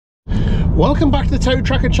Welcome back to the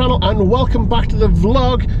TerryTracker channel and welcome back to the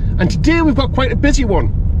vlog. And today we've got quite a busy one.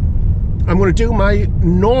 I'm going to do my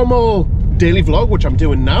normal daily vlog, which I'm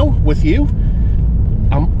doing now with you.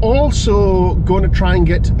 I'm also going to try and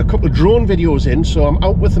get a couple of drone videos in. So I'm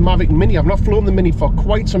out with the Mavic Mini. I've not flown the Mini for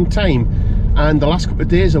quite some time, and the last couple of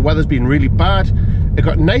days the weather's been really bad. It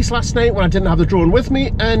got nice last night when I didn't have the drone with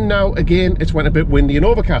me, and now again it's went a bit windy and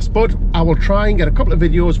overcast, but I will try and get a couple of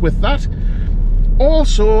videos with that.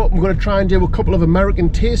 Also, I'm going to try and do a couple of American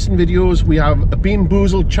tasting videos. We have a Bean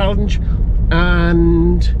Boozled challenge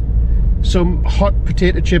and some hot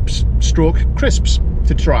potato chips stroke crisps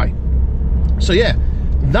to try. So yeah,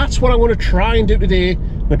 that's what I'm going to try and do today.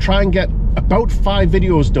 I'm going to try and get about 5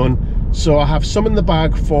 videos done, so I have some in the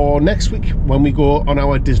bag for next week when we go on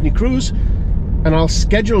our Disney cruise, and I'll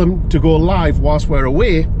schedule them to go live whilst we're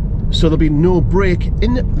away, so there'll be no break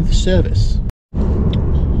in the service.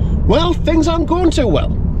 Well, things aren't going too well.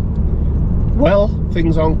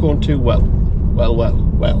 Things aren't going too well. Well.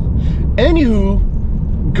 Anywho,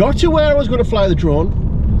 got to where I was going to fly the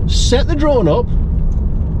drone, set the drone up,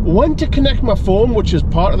 went to connect my phone, which is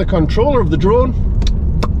part of the controller of the drone,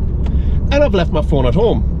 and I've left my phone at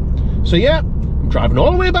home. So yeah, I'm driving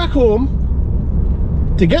all the way back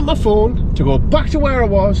home to get my phone, to go back to where I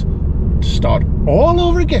was, to start all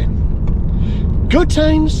over again. Good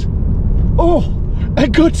times. Oh,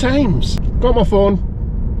 good times. Got my phone.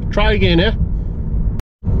 Try again, eh?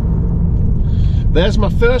 There's my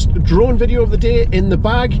first drone video of the day in the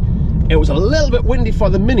bag. It was a little bit windy for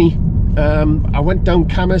the Mini. I went down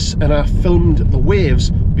Camas and I filmed the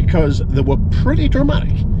waves because they were pretty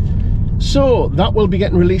dramatic. So that will be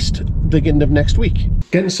getting released beginning of next week.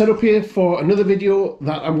 Getting set up here for another video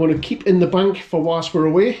that I'm going to keep in the bank for whilst we're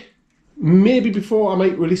away. Maybe before I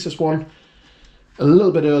might release this one a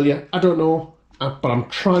little bit earlier, I don't know. But I'm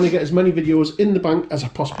trying to get as many videos in the bank as I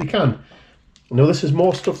possibly can. Now this is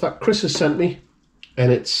more stuff that Chris has sent me,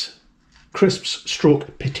 and it's crisps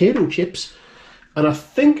stroke potato chips, and I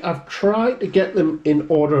think I've tried to get them in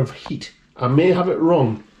order of heat. I may have it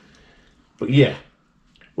wrong, but yeah,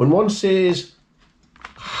 when one says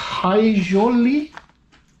Haijoli,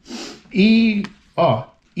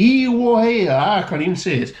 I can't even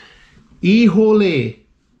say it, Ihole,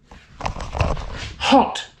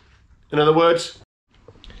 hot, in other words.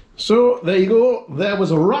 So there you go, there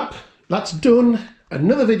was a wrap. That's done.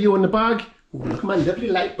 Another video in the bag. Ooh, look at my lovely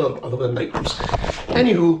light bulb, other than light bulbs.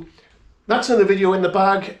 Anywho, that's another video in the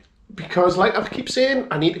bag, because like I keep saying,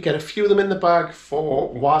 I need to get a few of them in the bag for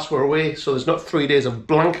whilst we're away, so there's not 3 days of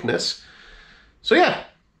blankness. So yeah,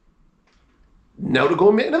 now to go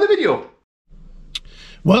and make another video.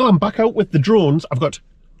 Well, I'm back out with the drones. I've got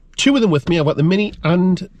 2 of them with me. I've got the Mini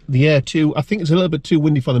and the Air 2. I think it's a little bit too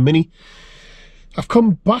windy for the Mini. I've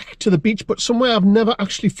come back to the beach, but somewhere I've never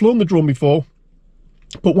actually flown the drone before.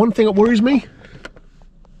 But one thing that worries me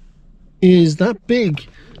is that big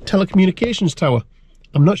telecommunications tower.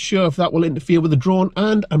 I'm not sure if that will interfere with the drone,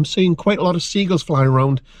 and I'm seeing quite a lot of seagulls flying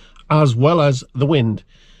around as well as the wind.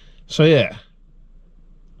 So yeah,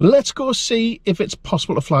 let's go see if it's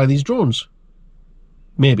possible to fly these drones.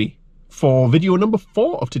 Maybe. For video number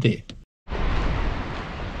 4 of today.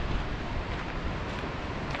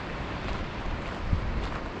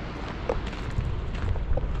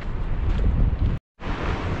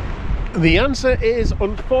 The answer is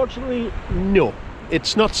unfortunately no.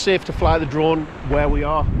 It's not safe to fly the drone where we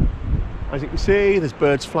are. As you can see, there's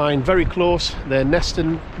birds flying very close. They're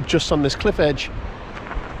nesting just on this cliff edge.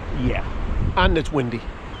 Yeah, and it's windy.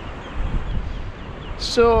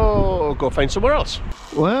 So go find somewhere else.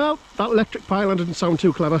 Well, that electric pylon didn't sound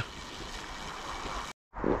too clever.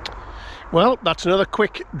 Well, that's another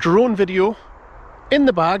quick drone video in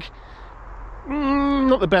the bag.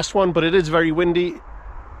 Not the best one, but it is very windy.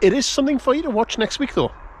 It is something for you to watch next week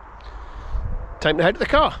though. Time to head to the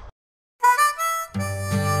car.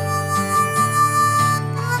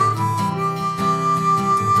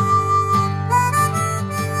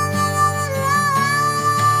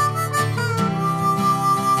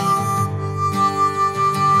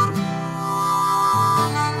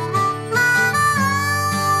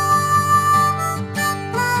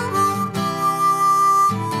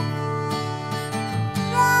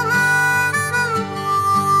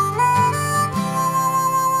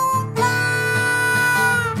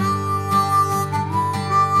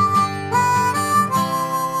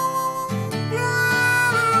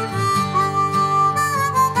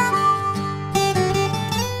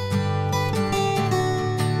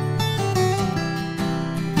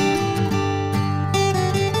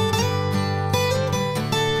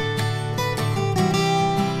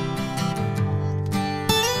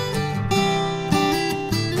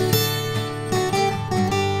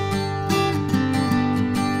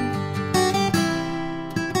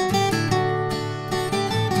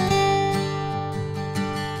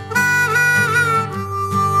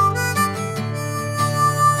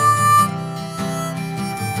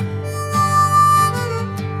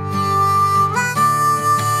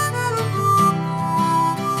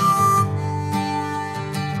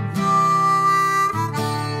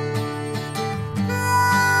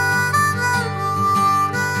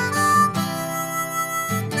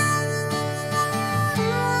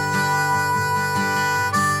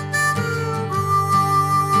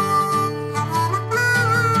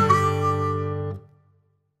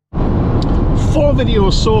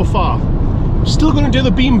 videos so far. Still going to do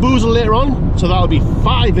the Bean Boozle later on, so that'll be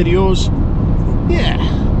 5 videos. Yeah,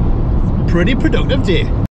 pretty productive day.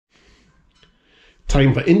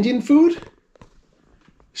 Time for Indian food.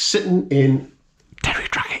 Sitting in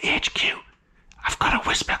TerryTracker HQ. I've got to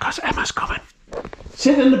whisper because Emma's coming.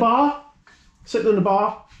 Sitting in the bar. Sitting in the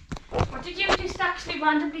bar. What did you just actually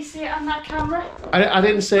randomly say on that camera? I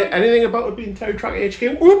didn't say anything about it being TerryTracker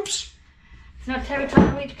HQ. Oops. It's not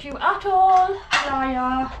TerryTracker HQ at all.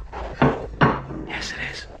 Liar. Yes, it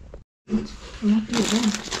is.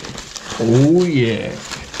 Oh yeah.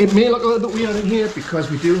 It may look a little bit weird in here because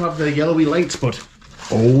we do have the yellowy lights, but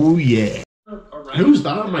oh yeah. Who's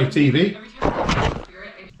that on my TV?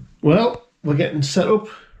 Well, we're getting set up,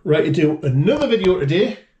 ready to do another video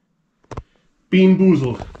today. Bean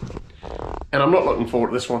Boozled. And I'm not looking forward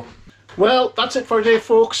to this one. Well, that's it for today,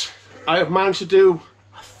 folks. I have managed to do,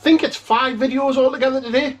 I think it's 5 videos altogether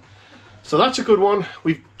today. So that's a good one.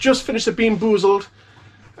 We've just finished the Bean Boozled.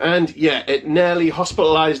 And yeah, it nearly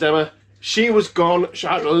hospitalised Emma. She was gone. She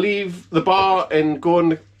had to leave the bar and go in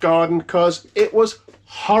the garden because it was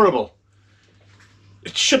horrible.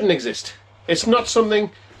 It shouldn't exist. It's not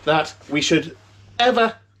something that we should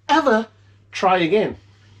ever, ever try again.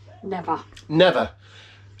 Never. Never.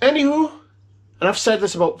 Anywho, and I've said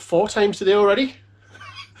this about 4 times today already.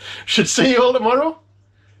 Should see you all tomorrow.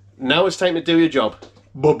 Now it's time to do your job.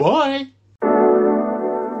 Bye-bye.